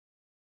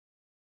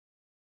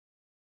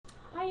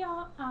Hi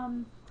y'all,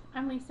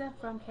 I'm Lisa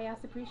from Chaos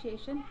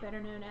Appreciation, better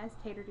known as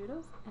Tater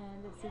Doodles,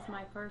 and this is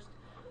my first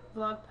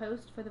vlog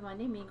post for the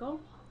Monday Mingle.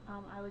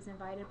 I was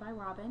invited by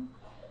Robin,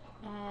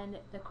 and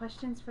the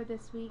questions for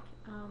this week,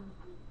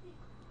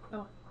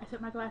 oh, I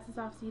took my glasses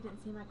off so you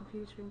didn't see my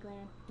computer screen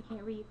glaring. I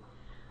can't read.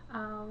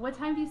 What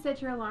time do you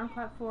set your alarm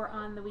clock for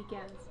on the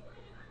weekends?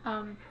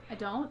 I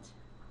don't.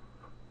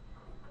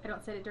 I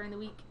don't set it during the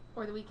week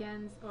or the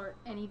weekends or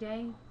any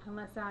day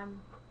unless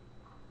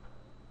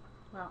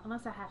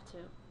unless I have to.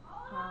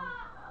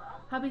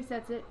 Hubby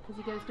sets it because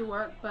he goes to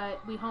work,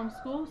 but we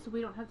homeschool, so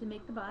we don't have to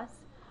make the bus.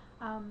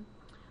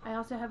 I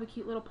also have a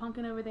cute little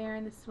pumpkin over there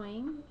in the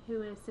swing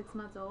who is 6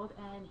 months old,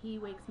 and he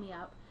wakes me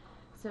up.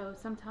 So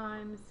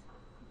sometimes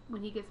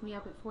when he gets me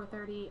up at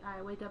 4:30,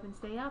 I wake up and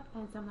stay up,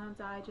 and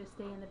sometimes I just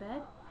stay in the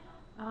bed.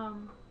 I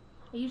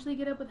usually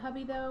get up with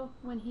hubby though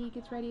when he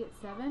gets ready at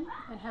 7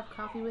 and have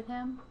coffee with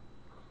him.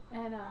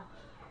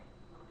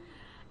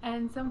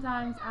 And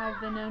sometimes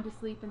I've been known to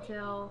sleep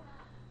until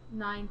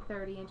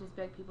 9:30 and just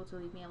beg people to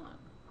leave me alone.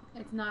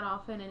 It's not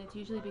often, and it's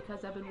usually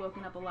because I've been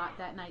woken up a lot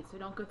that night, so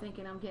don't go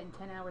thinking I'm getting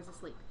 10 hours of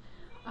sleep.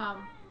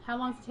 How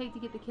long does it take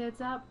to get the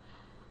kids up?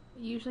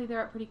 Usually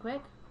they're up pretty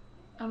quick,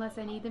 unless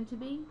I need them to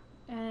be,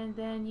 and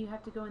then you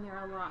have to go in there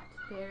a lot.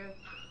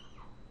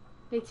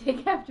 They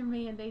take after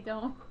me, and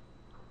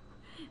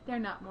they're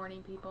not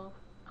morning people,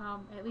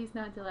 at least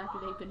not until after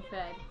they've been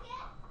fed.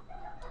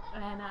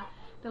 And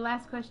the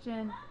last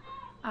question,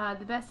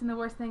 the best and the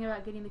worst thing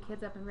about getting the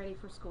kids up and ready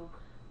for school.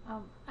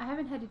 I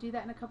haven't had to do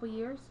that in a couple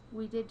years.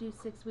 We did do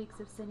 6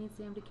 weeks of sending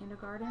Sam to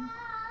kindergarten.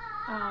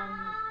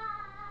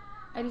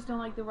 I just don't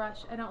like the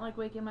rush. I don't like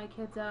waking my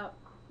kids up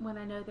when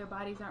I know their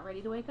bodies aren't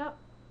ready to wake up.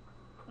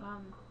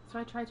 So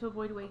I try to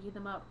avoid waking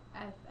them up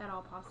at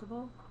all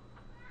possible.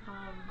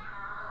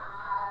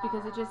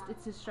 Because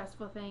it's a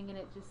stressful thing, and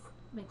it just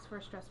makes for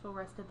a stressful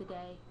rest of the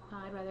day.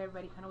 I'd rather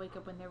everybody kind of wake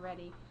up when they're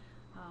ready.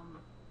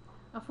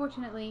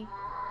 Unfortunately,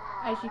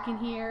 as you can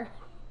hear,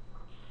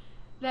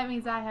 that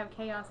means I have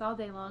chaos all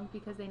day long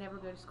because they never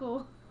go to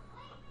school.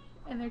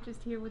 And they're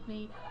just here with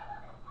me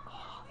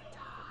all the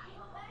time.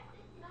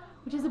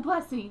 Which is a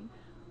blessing.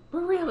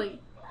 But really,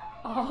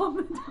 all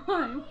the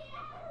time.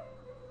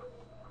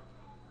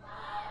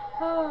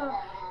 Oh,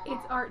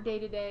 it's art day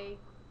today.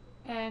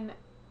 And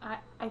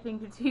I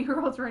think the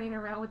 2-year-old's running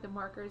around with the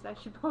markers. I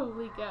should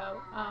probably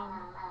go.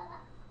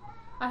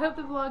 I hope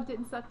the vlog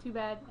didn't suck too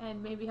bad,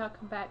 and maybe I'll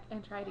come back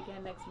and try it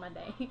again next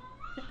Monday.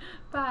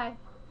 Bye.